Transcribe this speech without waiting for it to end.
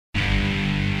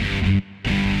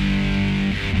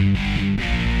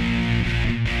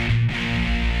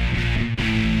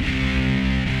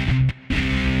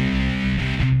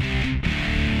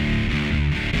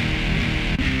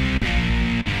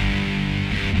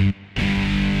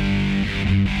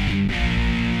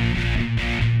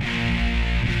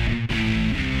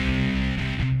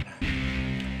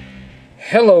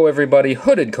Hello everybody,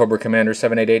 Hooded Cobra Commander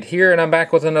 788 here, and I'm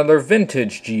back with another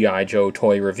vintage G.I. Joe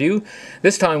toy review.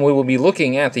 This time we will be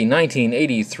looking at the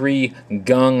 1983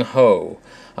 Gung-Ho.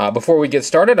 Before we get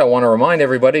started, I want to remind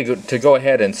everybody to go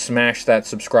ahead and smash that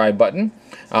subscribe button.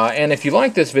 And if you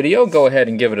like this video, go ahead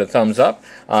and give it a thumbs up.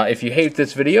 If you hate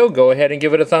this video, go ahead and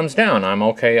give it a thumbs down. I'm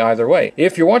okay either way.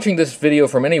 If you're watching this video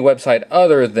from any website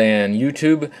other than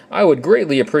YouTube, I would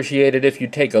greatly appreciate it if you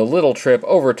take a little trip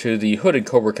over to the Hooded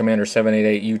Cobra Commander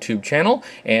 788 YouTube channel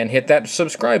and hit that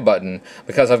subscribe button,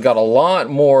 because I've got a lot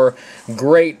more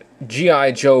great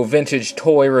G.I. Joe vintage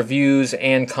toy reviews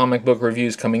and comic book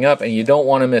reviews coming up, and you don't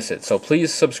want to miss it, so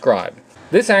please subscribe.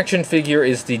 This action figure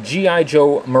is the G.I.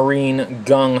 Joe Marine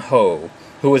Gung-Ho,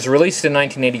 who was released in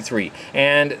 1983,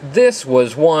 and this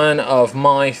was one of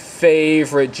my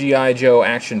favorite G.I. Joe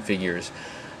action figures.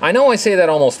 I know I say that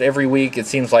almost every week. It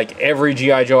seems like every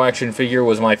G.I. Joe action figure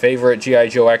was my favorite G.I.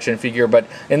 Joe action figure, but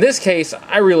in this case,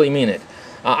 I really mean it.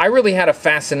 I really had a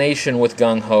fascination with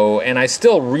Gung-Ho, and I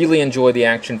still really enjoy the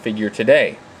action figure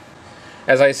today.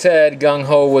 As I said,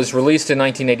 Gung-Ho was released in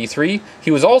 1983. He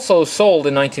was also sold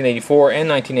in 1984 and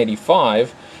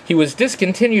 1985. He was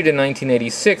discontinued in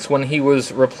 1986 when he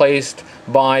was replaced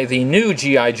by the new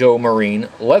G.I. Joe Marine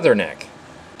Leatherneck.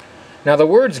 Now, the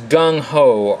words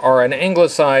Gung-Ho are an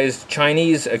anglicized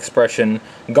Chinese expression,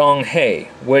 Gong-Hei,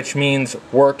 which means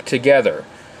work together.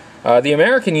 The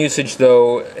American usage,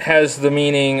 though, has the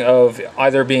meaning of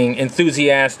either being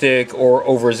enthusiastic or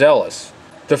overzealous.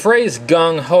 The phrase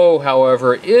Gung-Ho,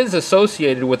 however, is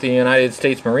associated with the United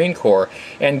States Marine Corps,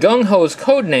 and Gung-Ho's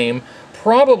code name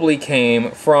probably came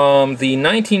from the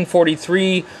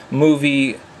 1943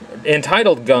 movie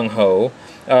entitled Gung-Ho,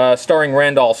 starring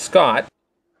Randolph Scott.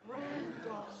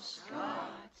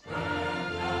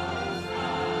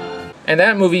 And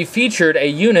that movie featured a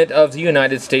unit of the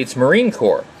United States Marine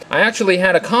Corps. I actually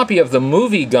had a copy of the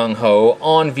movie Gung-Ho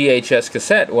on VHS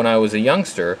cassette when I was a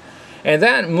youngster, and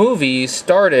that movie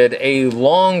started a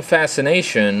long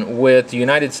fascination with the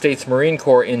United States Marine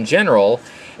Corps in general,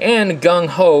 and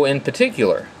Gung-Ho in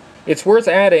particular. It's worth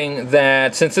adding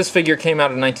that since this figure came out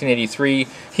in 1983,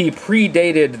 he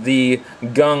predated the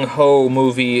Gung-Ho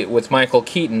movie with Michael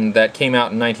Keaton that came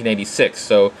out in 1986,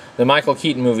 so the Michael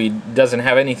Keaton movie doesn't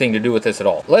have anything to do with this at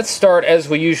all. Let's start, as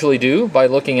we usually do, by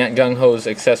looking at Gung-Ho's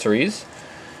accessories.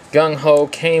 Gung-Ho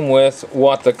came with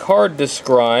what the card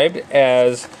described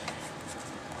as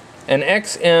an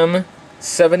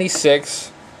XM76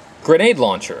 grenade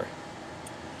launcher.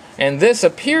 And this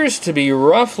appears to be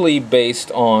roughly based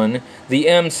on the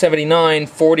M79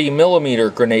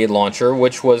 40mm grenade launcher,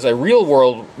 which was a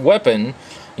real-world weapon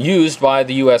used by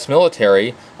the U.S.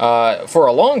 military for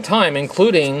a long time,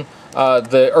 including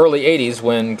the early 80s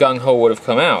when Gung-Ho would have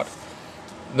come out.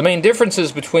 The main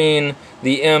differences between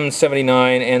the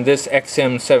M79 and this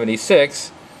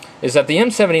XM76 is that the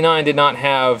M79 did not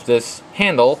have this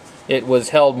handle. It was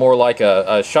held more like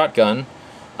a shotgun,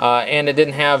 and it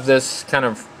didn't have this kind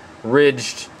of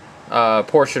ridged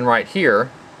portion right here.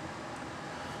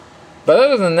 But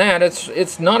other than that,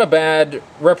 it's not a bad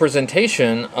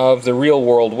representation of the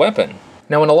real-world weapon.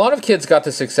 Now, when a lot of kids got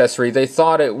this accessory, they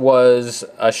thought it was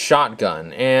a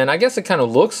shotgun, and I guess it kind of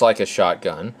looks like a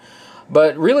shotgun,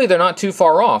 but really they're not too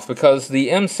far off, because the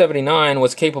M79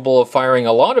 was capable of firing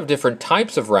a lot of different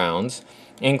types of rounds,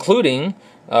 including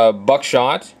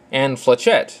buckshot and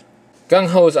flechette.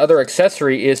 Gung-Ho's other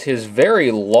accessory is his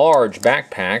very large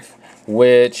backpack,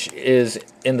 which is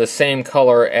in the same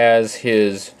color as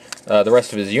his the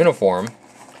rest of his uniform.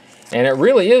 And it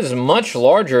really is much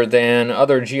larger than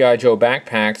other G.I. Joe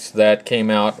backpacks that came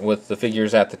out with the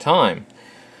figures at the time.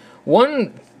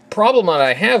 One problem that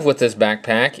I have with this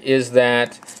backpack is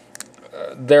that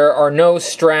there are no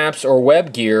straps or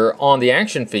web gear on the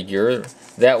action figure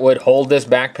that would hold this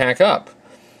backpack up.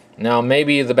 Now,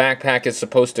 maybe the backpack is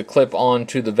supposed to clip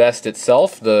onto the vest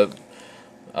itself. The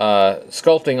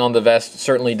sculpting on the vest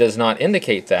certainly does not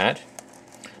indicate that.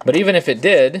 But even if it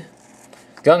did,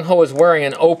 Gung-Ho is wearing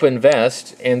an open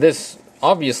vest, and this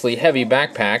obviously heavy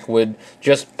backpack would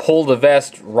just pull the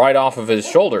vest right off of his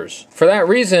shoulders. For that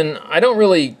reason, I don't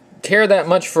really care that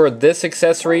much for this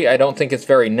accessory. I don't think it's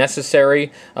very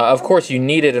necessary. Of course, you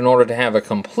need it in order to have a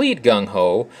complete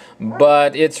Gung-Ho,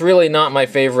 but it's really not my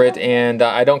favorite, and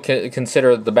I don't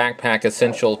consider the backpack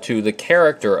essential to the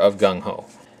character of Gung-Ho.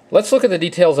 Let's look at the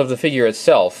details of the figure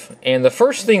itself, and the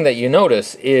first thing that you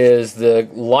notice is the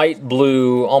light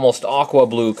blue, almost aqua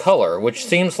blue color, which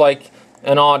seems like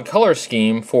an odd color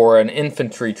scheme for an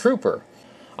infantry trooper.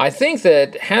 I think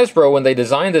that Hasbro, when they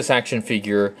designed this action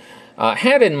figure,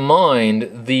 had in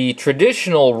mind the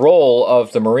traditional role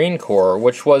of the Marine Corps,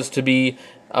 which was to be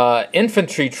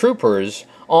infantry troopers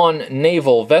on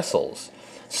naval vessels.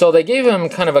 So they gave him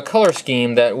kind of a color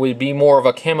scheme that would be more of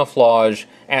a camouflage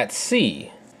at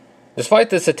sea. Despite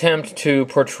this attempt to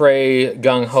portray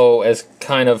Gung-Ho as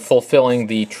kind of fulfilling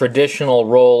the traditional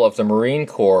role of the Marine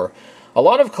Corps, a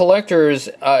lot of collectors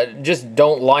just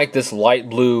don't like this light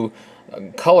blue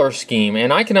color scheme,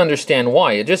 and I can understand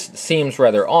why. It just seems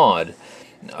rather odd.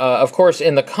 Of course,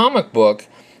 in the comic book,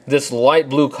 this light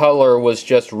blue color was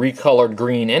just recolored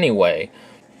green anyway.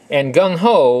 And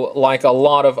Gung-Ho, like a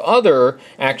lot of other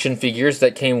action figures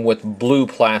that came with blue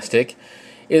plastic,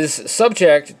 is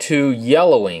subject to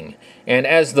yellowing. And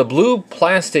as the blue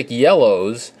plastic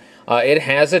yellows, it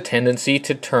has a tendency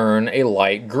to turn a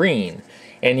light green.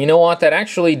 And you know what? That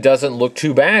actually doesn't look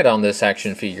too bad on this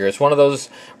action figure. It's one of those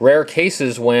rare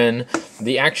cases when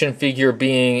the action figure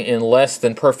being in less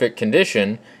than perfect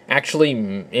condition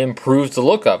actually improves the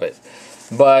look of it.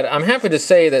 But I'm happy to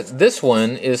say that this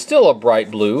one is still a bright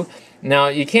blue. Now,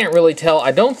 you can't really tell.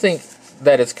 I don't think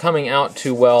that it's coming out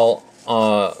too well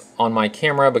on my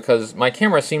camera, because my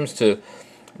camera seems to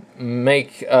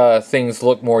make things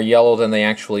look more yellow than they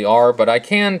actually are. But I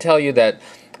can tell you that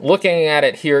looking at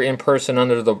it here in person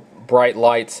under the bright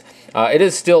lights, it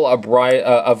is still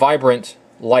a vibrant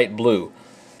light blue.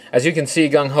 As you can see,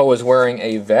 Gung-Ho is wearing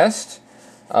a vest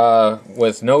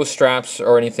with no straps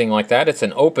or anything like that. It's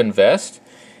an open vest.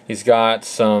 He's got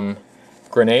some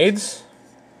grenades,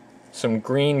 some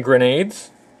green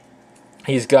grenades.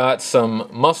 He's got some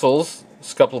muscles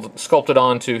sculpted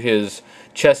onto his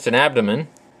chest and abdomen.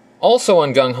 Also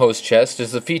on Gung-Ho's chest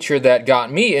is the feature that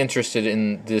got me interested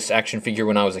in this action figure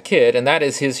when I was a kid, and that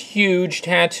is his huge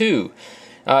tattoo.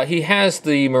 He has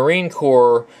the Marine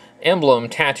Corps emblem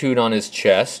tattooed on his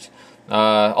chest,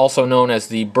 also known as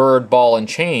the bird, ball, and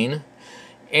chain.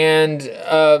 And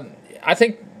I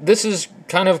think this is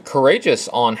kind of courageous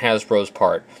on Hasbro's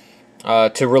part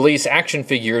to release action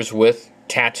figures with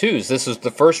tattoos. This is the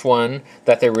first one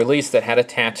that they released that had a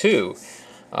tattoo.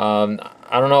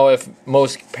 I don't know if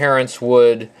most parents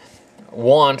would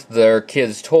want their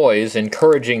kids' toys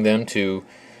encouraging them to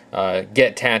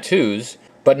get tattoos,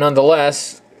 but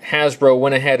nonetheless, Hasbro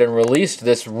went ahead and released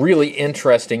this really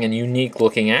interesting and unique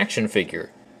looking action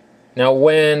figure. Now,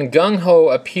 when Gung-Ho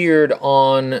appeared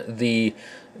on the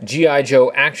G.I.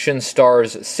 Joe Action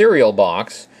Stars cereal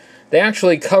box, they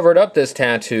actually covered up this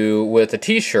tattoo with a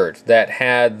t-shirt that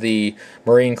had the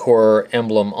Marine Corps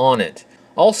emblem on it.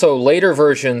 Also, later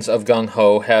versions of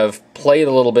Gung-Ho have played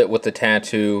a little bit with the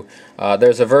tattoo.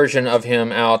 There's a version of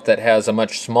him out that has a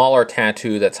much smaller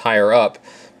tattoo that's higher up.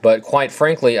 But quite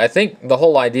frankly, I think the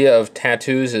whole idea of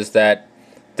tattoos is that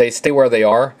they stay where they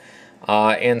are.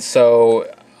 And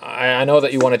so I know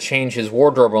that you want to change his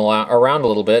wardrobe around a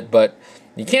little bit, but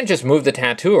you can't just move the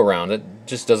tattoo around. It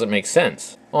just doesn't make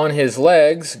sense. On his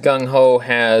legs, Gung-Ho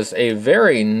has a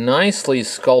very nicely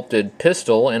sculpted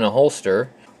pistol in a holster.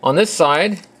 On this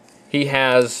side, he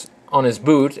has on his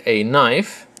boot a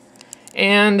knife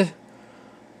and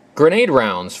grenade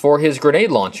rounds for his grenade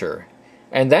launcher.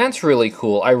 And that's really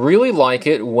cool. I really like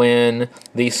it when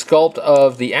the sculpt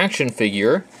of the action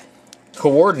figure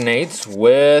coordinates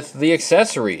with the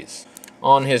accessories.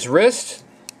 On his wrist,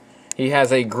 he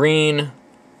has a green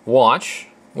watch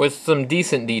with some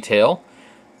decent detail.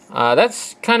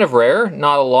 That's kind of rare.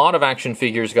 Not a lot of action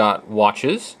figures got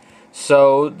watches.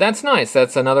 So that's nice.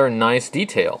 That's another nice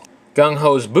detail.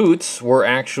 Gung-Ho's boots were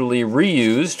actually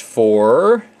reused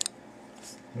for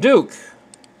Duke.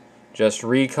 Just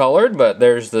recolored, but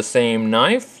there's the same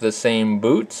knife, the same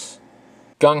boots.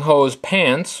 Gung-Ho's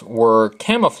pants were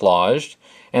camouflaged,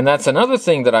 and that's another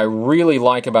thing that I really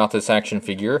like about this action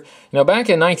figure. You know, back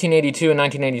in 1982 and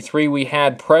 1983, we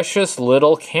had precious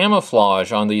little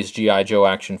camouflage on these G.I. Joe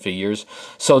action figures,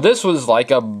 so this was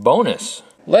like a bonus.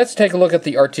 Let's take a look at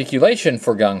the articulation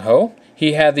for Gung-Ho.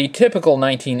 He had the typical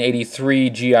 1983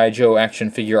 G.I. Joe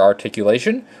action figure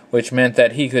articulation, which meant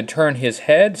that he could turn his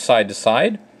head side to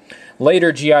side.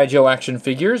 Later G.I. Joe action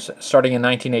figures, starting in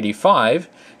 1985,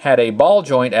 had a ball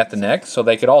joint at the neck, so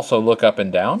they could also look up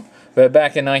and down. But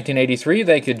back in 1983,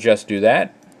 they could just do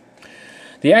that.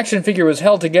 The action figure was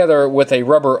held together with a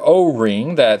rubber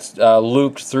O-ring that's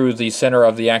looped through the center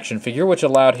of the action figure, which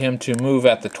allowed him to move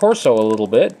at the torso a little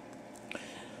bit.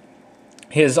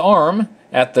 His arm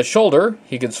at the shoulder,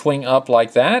 he could swing up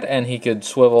like that, and he could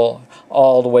swivel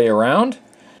all the way around.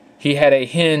 He had a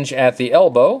hinge at the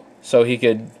elbow, so he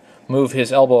could move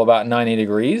his elbow about 90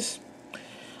 degrees.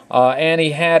 And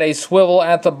he had a swivel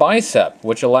at the bicep,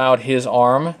 which allowed his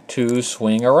arm to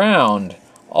swing around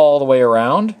all the way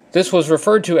around. This was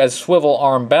referred to as swivel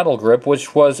arm battle grip,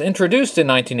 which was introduced in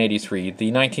 1983.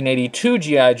 The 1982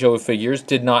 G.I. Joe figures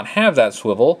did not have that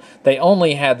swivel. They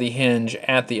only had the hinge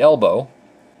at the elbow.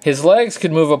 His legs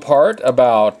could move apart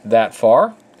about that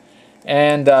far,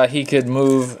 and he could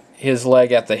move his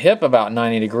leg at the hip about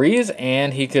 90 degrees,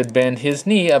 and he could bend his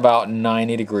knee about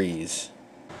 90 degrees.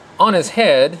 On his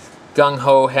head,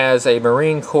 Gung-Ho has a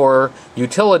Marine Corps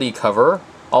utility cover,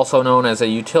 also known as a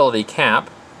utility cap,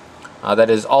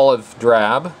 that is olive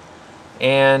drab,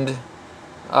 and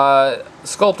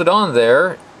sculpted on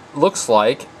there looks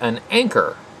like an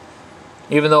anchor,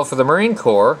 even though for the Marine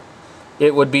Corps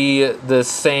it would be the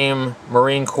same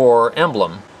Marine Corps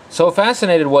emblem. So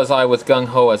fascinated was I with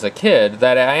Gung-Ho as a kid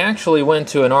that I actually went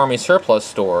to an Army surplus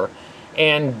store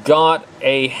and got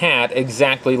a hat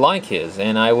exactly like his,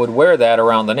 and I would wear that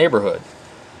around the neighborhood.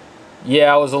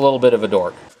 Yeah, I was a little bit of a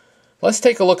dork. Let's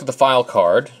take a look at the file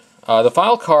card. The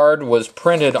file card was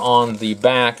printed on the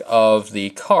back of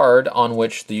the card on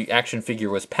which the action figure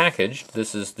was packaged.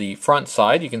 This is the front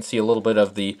side. You can see a little bit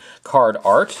of the card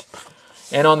art.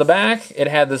 And on the back, it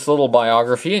had this little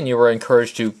biography, and you were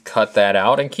encouraged to cut that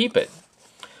out and keep it.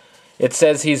 It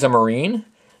says he's a Marine,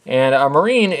 and a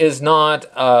Marine is not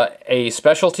a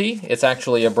specialty. It's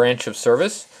actually a branch of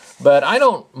service. But I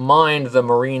don't mind the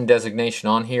Marine designation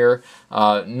on here.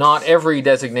 Not every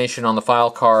designation on the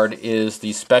file card is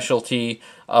the specialty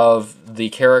of the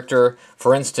character.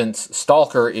 For instance,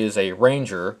 Stalker is a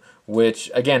Ranger, which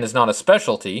again is not a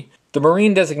specialty. The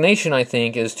Marine designation, I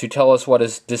think, is to tell us what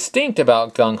is distinct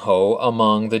about Gung-Ho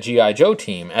among the G.I. Joe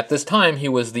team. At this time, he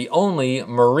was the only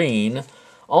Marine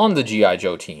on the G.I.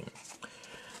 Joe team.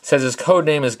 It says his code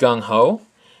name is Gung-Ho.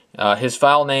 His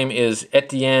file name is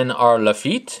Etienne R.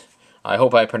 Lafitte. I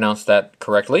hope I pronounced that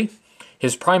correctly.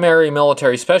 His primary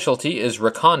military specialty is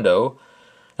Recondo.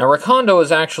 Now, Recondo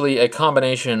is actually a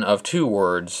combination of two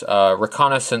words,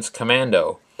 reconnaissance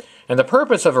commando. And the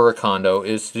purpose of a Recondo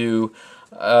is to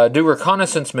do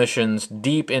reconnaissance missions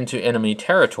deep into enemy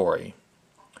territory.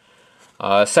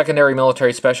 Secondary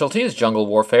military specialty is jungle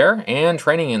warfare and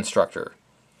training instructor.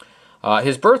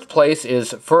 His birthplace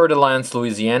is Feur-de-Lance,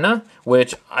 Louisiana,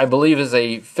 which I believe is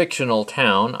a fictional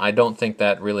town. I don't think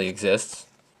that really exists.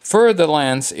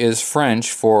 Feur-de-Lance is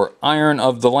French for Iron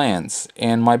of the Lance,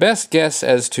 and my best guess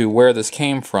as to where this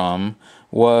came from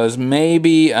was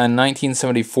maybe a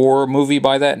 1974 movie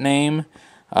by that name.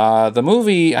 The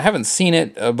movie, I haven't seen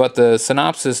it, but the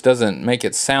synopsis doesn't make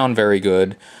it sound very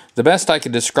good. The best I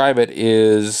could describe it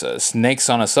is Snakes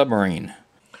on a Submarine.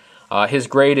 His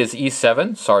grade is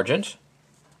E7, Sergeant.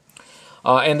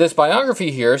 And this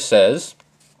biography here says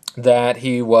that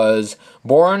he was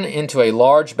born into a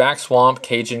large back-swamp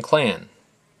Cajun clan.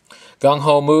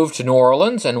 Gung-Ho moved to New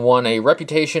Orleans and won a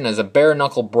reputation as a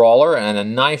bare-knuckle brawler and a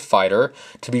knife fighter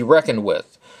to be reckoned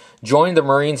with. Joined the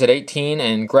Marines at 18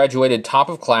 and graduated top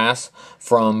of class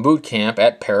from boot camp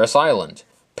at Parris Island.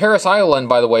 Parris Island,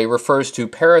 by the way, refers to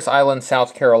Parris Island,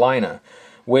 South Carolina,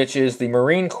 which is the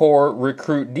Marine Corps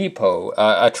Recruit Depot,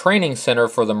 a training center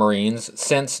for the Marines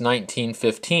since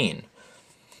 1915.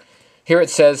 Here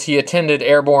it says he attended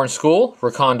Airborne School,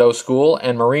 Recondo School,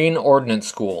 and Marine Ordnance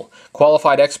School.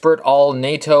 Qualified expert, all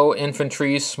NATO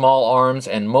infantry, small arms,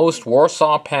 and most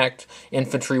Warsaw-Pact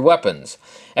infantry weapons.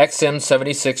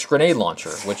 HCC788 grenade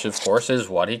launcher, which of course is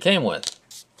what he came with.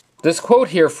 This quote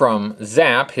here from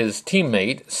Zap, his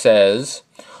teammate, says,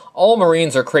 "All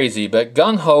Marines are crazy, but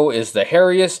Gung-Ho is the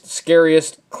hairiest,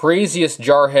 scariest, craziest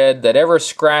jarhead that ever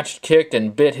scratched, kicked,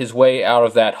 and bit his way out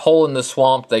of that hole in the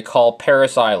swamp they call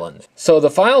Parris Island." So the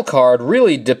file card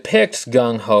really depicts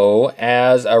Gung-Ho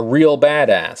as a real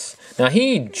badass. Now,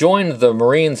 he joined the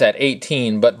Marines at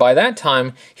 18, but by that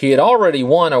time, he had already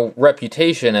won a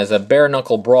reputation as a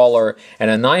bare-knuckle brawler and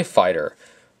a knife fighter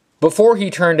before he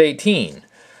turned 18.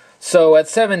 So at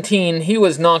 17, he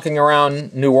was knocking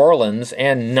around New Orleans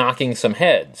and knocking some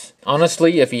heads.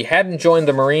 Honestly, if he hadn't joined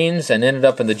the Marines and ended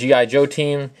up in the G.I. Joe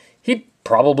team, he'd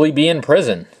probably be in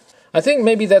prison. I think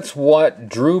maybe that's what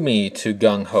drew me to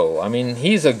Gung-Ho. I mean,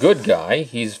 he's a good guy.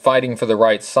 He's fighting for the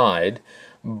right side.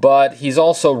 But he's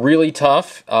also really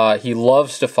tough. He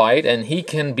loves to fight, and he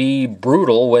can be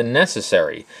brutal when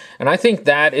necessary. And I think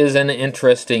that is an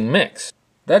interesting mix.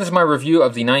 That is my review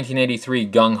of the 1983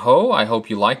 Gung-Ho. I hope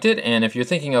you liked it, and if you're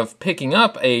thinking of picking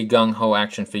up a Gung-Ho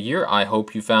action figure, I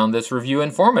hope you found this review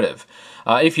informative.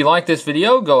 If you like this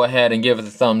video, go ahead and give it a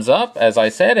thumbs up, as I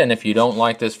said, and if you don't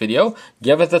like this video,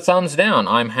 give it the thumbs down.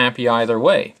 I'm happy either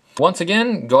way. Once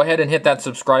again, go ahead and hit that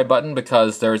subscribe button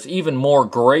because there's even more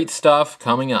great stuff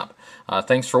coming up.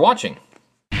 Thanks for watching.